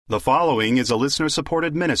The following is a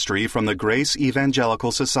listener-supported ministry from the Grace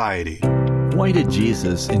Evangelical Society. Why did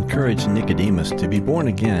Jesus encourage Nicodemus to be born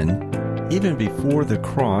again even before the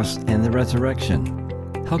cross and the resurrection?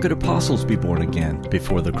 How could apostles be born again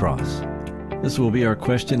before the cross? This will be our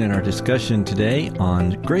question and our discussion today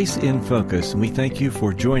on Grace in Focus, and we thank you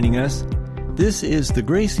for joining us. This is the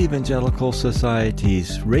Grace Evangelical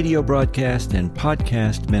Society's radio broadcast and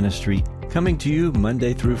podcast ministry coming to you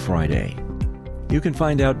Monday through Friday. You can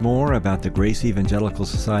find out more about the Grace Evangelical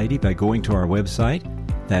Society by going to our website.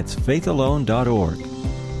 That's faithalone.org.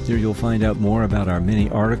 There you'll find out more about our many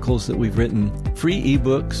articles that we've written, free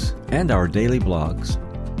ebooks, and our daily blogs.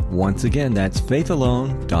 Once again, that's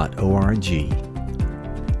faithalone.org.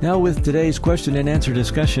 Now with today's question and answer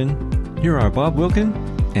discussion, here are Bob Wilkin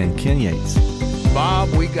and Ken Yates. Bob,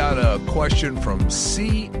 we got a question from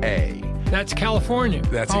CA. That's California.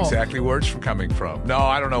 That's exactly where it's coming from. No,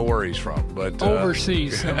 I don't know where he's from, but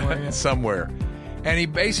overseas somewhere. Yeah. Somewhere. And he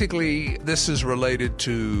basically, this is related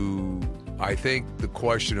to, I think, the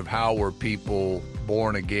question of how were people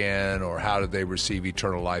born again, or how did they receive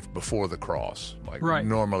eternal life before the cross? Like right.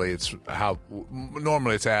 Normally it's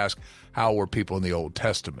asked, how were people in the Old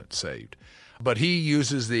Testament saved? But he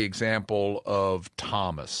uses the example of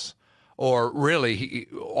Thomas, or really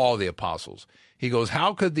all the apostles. He goes,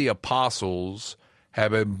 how could the apostles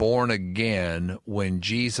have been born again when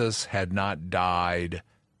Jesus had not died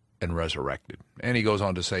and resurrected? And he goes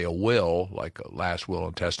on to say a will, like a last will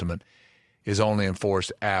and testament, is only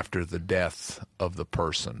enforced after the death of the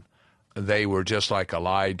person. They were just like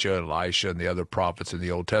Elijah, Elisha, and the other prophets in the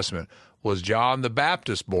Old Testament. Was John the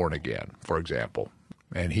Baptist born again, for example?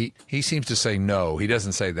 And he seems to say no. He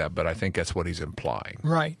doesn't say that, but I think that's what he's implying.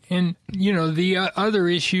 Right. And, the other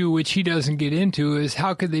issue, which he doesn't get into, is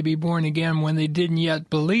how could they be born again when they didn't yet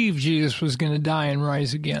believe Jesus was going to die and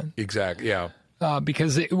rise again? Exactly, yeah.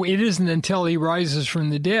 Because it isn't until he rises from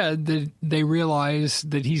the dead that they realize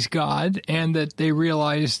that he's God, and that they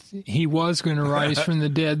realized he was going to rise from the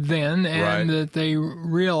dead then, and right. that they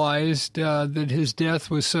realized that his death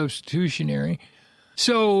was substitutionary.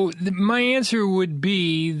 So my answer would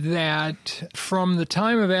be that from the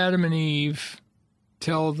time of Adam and Eve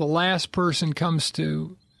till the last person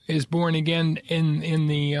is born again in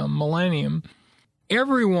the millennium,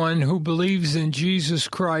 everyone who believes in Jesus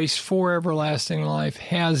Christ for everlasting life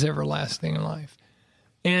has everlasting life.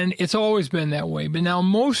 And it's always been that way. But now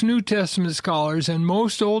most New Testament scholars and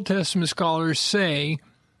most Old Testament scholars say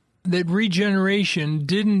that regeneration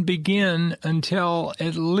didn't begin until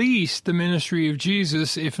at least the ministry of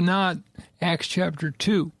Jesus, if not Acts chapter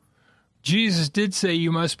 2. Jesus did say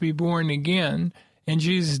you must be born again, and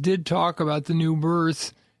Jesus did talk about the new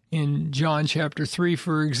birth in John chapter 3,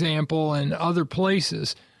 for example, and other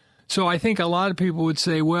places. So I think a lot of people would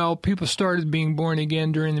say, well, people started being born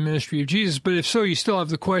again during the ministry of Jesus, but if so, you still have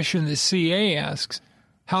the question that CA asks,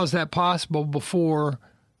 how's that possible before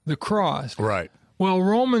the cross? Right. Well,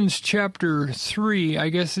 Romans chapter 3, I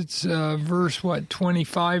guess it's verse,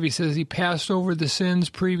 25, he says he passed over the sins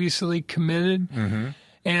previously committed. Mm-hmm.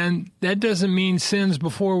 And that doesn't mean sins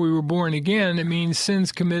before we were born again. It means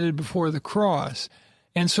sins committed before the cross.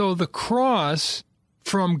 And so the cross,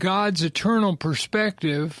 from God's eternal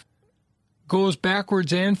perspective, goes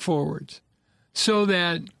backwards and forwards, so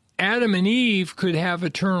that Adam and Eve could have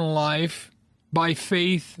eternal life by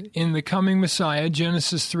faith in the coming Messiah,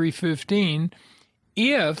 Genesis 3:15,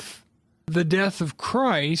 if the death of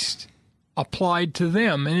Christ applied to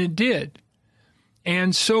them, and it did.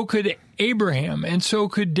 And so could Abraham, and so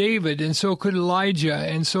could David, and so could Elijah,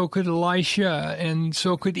 and so could Elisha, and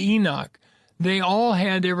so could Enoch. They all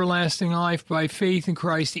had everlasting life by faith in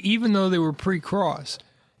Christ, even though they were pre-cross.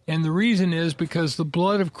 And the reason is because the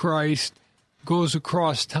blood of Christ goes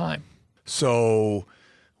across time. So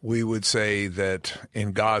we would say that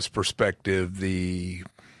in God's perspective, the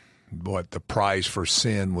price for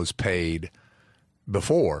sin was paid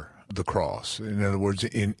before the cross. In other words,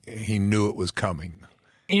 he knew it was coming.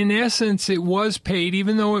 In essence, it was paid.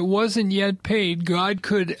 Even though it wasn't yet paid, God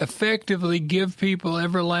could effectively give people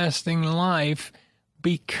everlasting life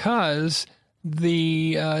because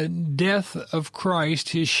the death of Christ,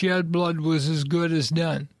 his shed blood, was as good as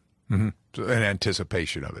done. Mm-hmm. So in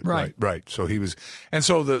anticipation of it. Right. Right. So he was, and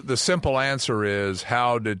so the simple answer is,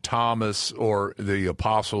 how did Thomas or the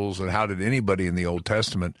apostles, and how did anybody in the Old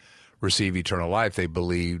Testament receive eternal life?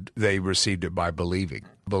 They received it by believing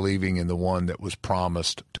in the one that was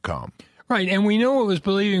promised to come. Right, and we know it was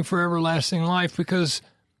believing for everlasting life because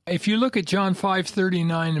if you look at John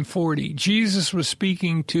 5:39 and 40, Jesus was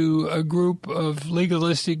speaking to a group of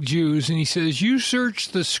legalistic Jews, and he says, you search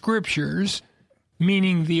the Scriptures,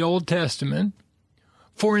 meaning the Old Testament,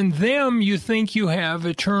 For in them you think you have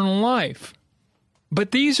eternal life.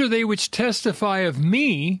 But these are they which testify of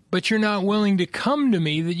me, but you're not willing to come to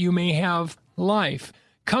me that you may have life.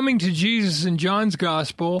 Coming to Jesus in John's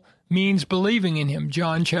gospel means believing in him.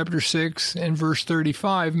 John chapter 6 and verse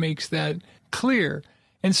 35 makes that clear.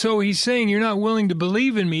 And so he's saying, you're not willing to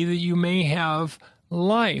believe in me that you may have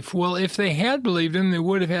life. Well, if they had believed him, they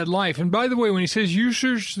would have had life. And by the way, when he says, you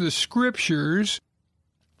search the scriptures,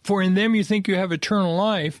 for in them you think you have eternal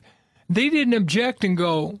life, they didn't object and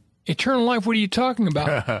go, eternal life, what are you talking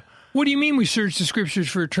about? What do you mean we search the scriptures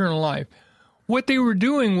for eternal life? What they were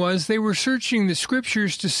doing was they were searching the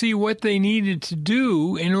scriptures to see what they needed to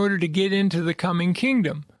do in order to get into the coming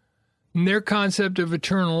kingdom. And their concept of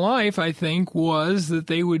eternal life, I think, was that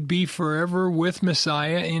they would be forever with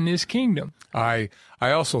Messiah in his kingdom. I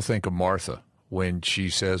also think of Martha when she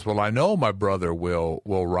says, well, I know my brother will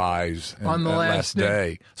rise on the last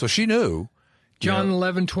day. So she knew. John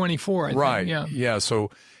 11:24, I think. Right. Yeah.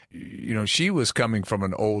 So, she was coming from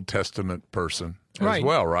an Old Testament person as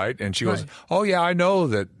well, right? And she goes, oh, yeah, I know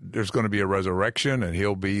that there's going to be a resurrection and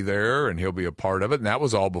he'll be there and he'll be a part of it. And that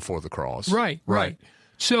was all before the cross. Right.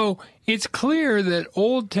 So it's clear that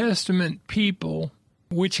Old Testament people,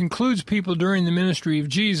 which includes people during the ministry of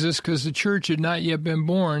Jesus, because the church had not yet been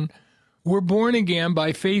born, were born again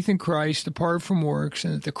by faith in Christ apart from works,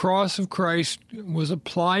 and that the cross of Christ was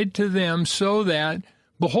applied to them so that,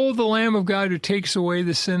 behold the Lamb of God who takes away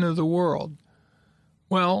the sin of the world.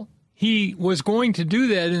 Well, he was going to do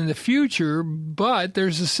that in the future, but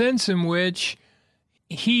there's a sense in which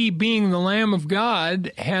he, being the Lamb of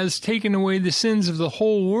God, has taken away the sins of the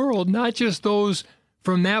whole world, not just those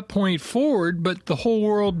from that point forward, but the whole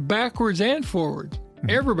world backwards and forwards.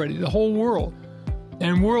 Everybody, the whole world.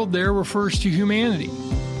 And world there refers to humanity.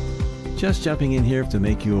 Just jumping in here to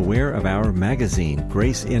make you aware of our magazine,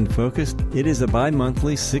 Grace in Focus. It is a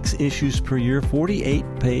bi-monthly, 6 issues per year,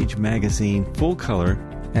 48-page magazine, full color.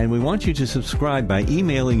 And we want you to subscribe by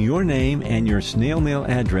emailing your name and your snail mail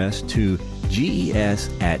address to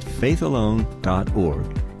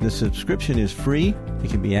ges@faithalone.org. The subscription is free. It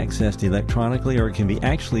can be accessed electronically or it can be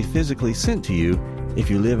actually physically sent to you if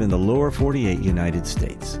you live in the lower 48 United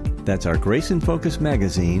States. That's our Grace in Focus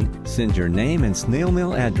magazine. Send your name and snail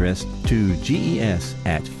mail address to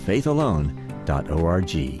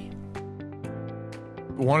ges@faithalone.org.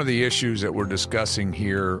 One of the issues that we're discussing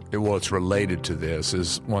here, well, it's related to this,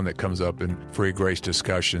 is one that comes up in free grace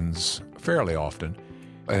discussions fairly often.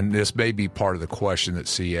 And this may be part of the question that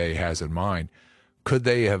CA has in mind. Could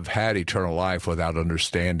they have had eternal life without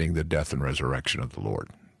understanding the death and resurrection of the Lord?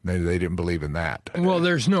 They didn't believe in that. Well,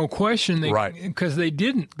 there's no question, because they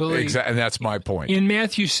didn't believe. Exactly, and that's my point. In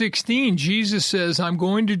Matthew 16, Jesus says, I'm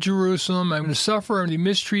going to Jerusalem, I'm going to suffer, I'm going to be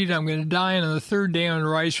mistreated, I'm going to die, and on the third day I'm going to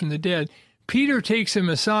rise from the dead. Peter takes him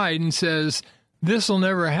aside and says, this will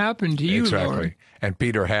never happen to you, Lord. And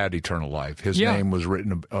Peter had eternal life. His name was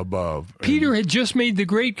written above. Peter had just made the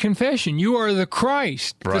great confession, you are the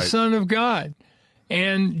Christ, the Son of God.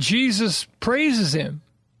 And Jesus praises him.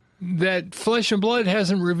 That flesh and blood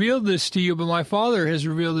hasn't revealed this to you, but my Father has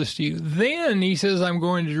revealed this to you. Then he says, I'm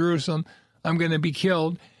going to Jerusalem, I'm going to be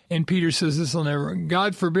killed. And Peter says,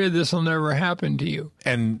 God forbid this will never happen to you.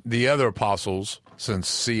 And the other apostles, since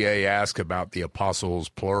CA asked about the apostles,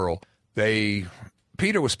 plural,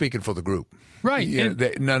 Peter was speaking for the group. Right.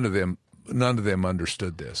 None of them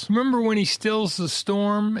understood this. Remember when he stills the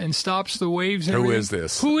storm and stops the waves? And Who is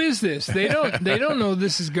this? Who is this? They don't know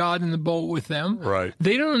this is God in the boat with them. Right.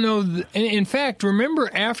 They don't know. In fact,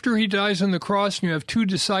 remember after he dies on the cross and you have 2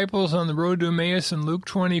 disciples on the road to Emmaus in Luke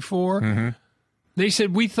 24? Mm-hmm. They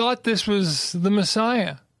said, we thought this was the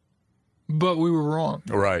Messiah, but we were wrong.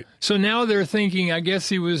 Right. So now they're thinking, I guess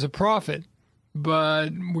he was a prophet, but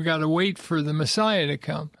we got to wait for the Messiah to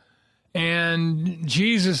come. And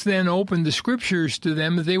Jesus then opened the scriptures to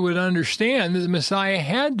them that they would understand that the Messiah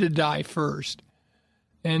had to die first.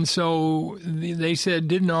 And so they said,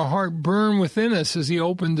 didn't our heart burn within us as he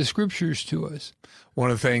opened the scriptures to us?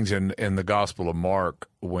 One of the things in the Gospel of Mark,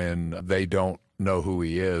 when they don't know who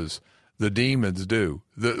he is, the demons do.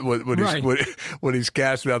 When he's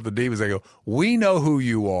casting out the demons, they go, we know who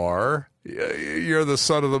you are. You're the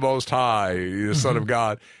Son of the Most High. You're the Son of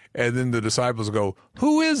God. And then the disciples go,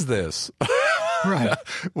 who is this? Right.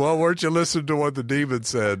 Well, weren't you listening to what the demon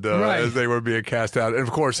said as they were being cast out? And,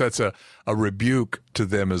 of course, that's a rebuke to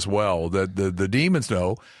them as well, that the demons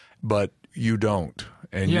know, but you don't.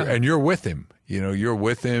 And you're with him. You're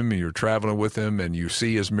with him, and you're traveling with him, and you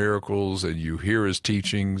see his miracles, and you hear his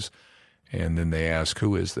teachings. And then they ask,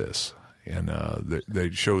 who is this? And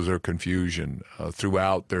that shows their confusion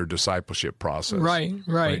throughout their discipleship process.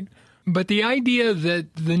 Right. But the idea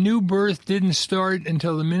that the new birth didn't start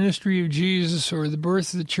until the ministry of Jesus or the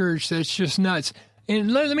birth of the church, that's just nuts.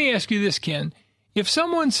 And let me ask you this, Ken. If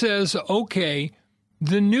someone says, okay,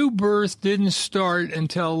 the new birth didn't start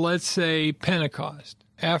until, let's say, Pentecost,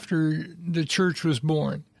 after the church was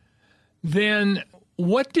born, then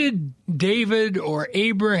what did David or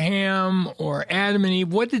Abraham or Adam and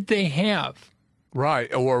Eve, what did they have?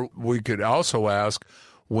 Right. Or we could also ask,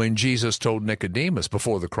 when Jesus told Nicodemus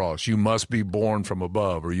before the cross, you must be born from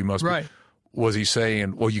above, or you must right. Was he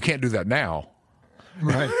saying, well, you can't do that now?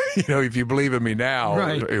 Right. If you believe in me now,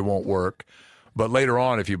 right. it won't work. But later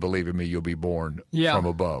on, if you believe in me, you'll be born from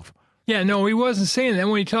above. Yeah, no, he wasn't saying that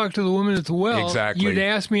when he talked to the woman at the well. Exactly. You'd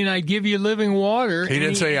ask me and I'd give you living water. He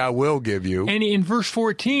didn't say, I will give you. And in verse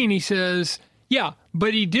 14, he says, yeah,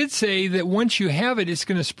 but he did say that once you have it, it's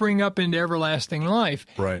going to spring up into everlasting life.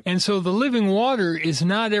 Right. And so the living water is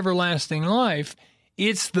not everlasting life.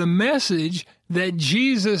 It's the message that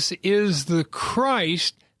Jesus is the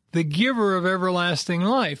Christ, the giver of everlasting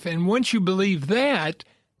life. And once you believe that,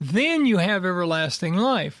 then you have everlasting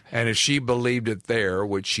life. And if she believed it there,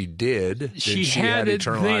 which she did, then she had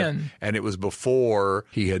eternal life. And it was before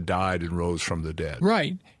he had died and rose from the dead.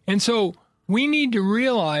 Right. And so we need to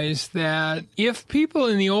realize that if people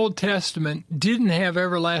in the Old Testament didn't have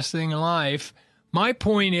everlasting life, my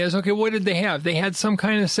point is, okay, what did they have? They had some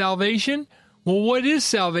kind of salvation? Well, what is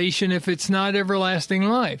salvation if it's not everlasting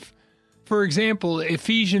life? For example,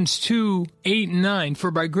 Ephesians 2:8 and 9,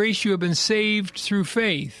 for by grace you have been saved through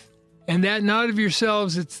faith, and that not of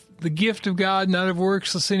yourselves, it's the gift of God, not of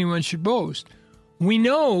works, lest anyone should boast. We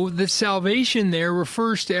know that salvation there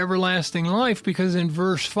refers to everlasting life because in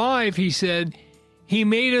verse 5 he said, he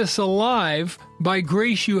made us alive, by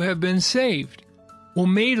grace you have been saved. Well,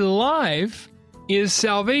 made alive is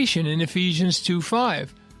salvation in Ephesians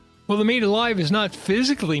 2:5. Well, the made alive is not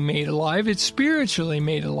physically made alive, it's spiritually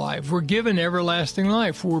made alive. We're given everlasting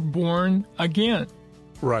life. We're born again.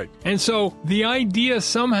 Right. And so the idea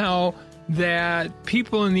somehow that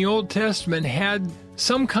people in the Old Testament had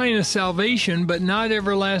some kind of salvation but not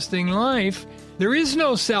everlasting life, there is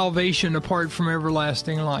no salvation apart from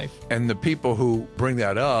everlasting life. And the people who bring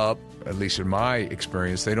that up, at least in my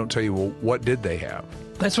experience, they don't tell you, well, what did they have?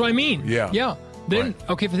 That's what I mean. Yeah. Then, right.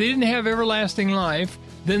 Okay, if they didn't have everlasting life,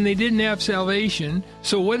 then they didn't have salvation.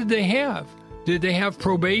 So what did they have? Did they have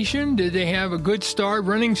probation? Did they have a good start,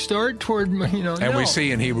 running start toward, And no. we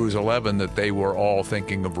see in Hebrews 11 that they were all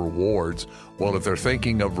thinking of rewards. Well, if they're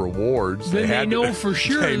thinking of rewards, then they know for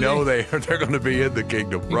sure. They know they're going to be in the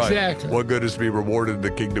kingdom. Exactly. Right. What good is to be rewarded in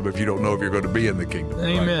the kingdom if you don't know if you're going to be in the kingdom?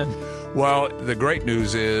 Amen. Right? Well, the great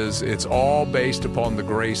news is it's all based upon the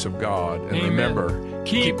grace of God. And Amen. remember,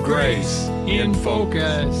 keep grace in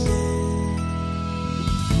focus.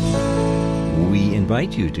 We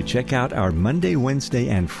invite you to check out our Monday, Wednesday,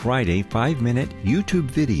 and Friday 5-minute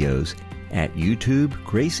YouTube videos at YouTube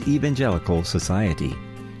Grace Evangelical Society.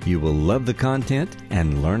 You will love the content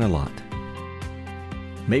and learn a lot.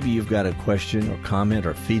 Maybe you've got a question or comment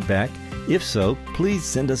or feedback. If so, please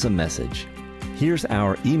send us a message. Here's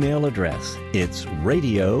our email address. It's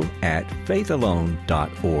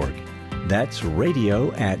radio@faithalone.org. That's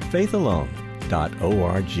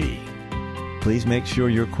radio@faithalone.org. Please make sure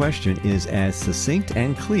your question is as succinct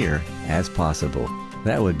and clear as possible.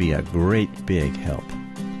 That would be a great big help.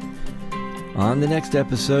 On the next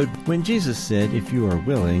episode, when Jesus said, if you are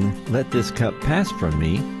willing, let this cup pass from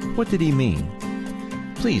me, what did he mean?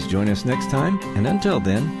 Please join us next time, and until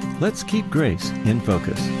then, let's keep grace in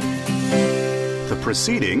focus. The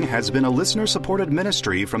proceeding has been a listener-supported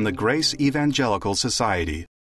ministry from the Grace Evangelical Society.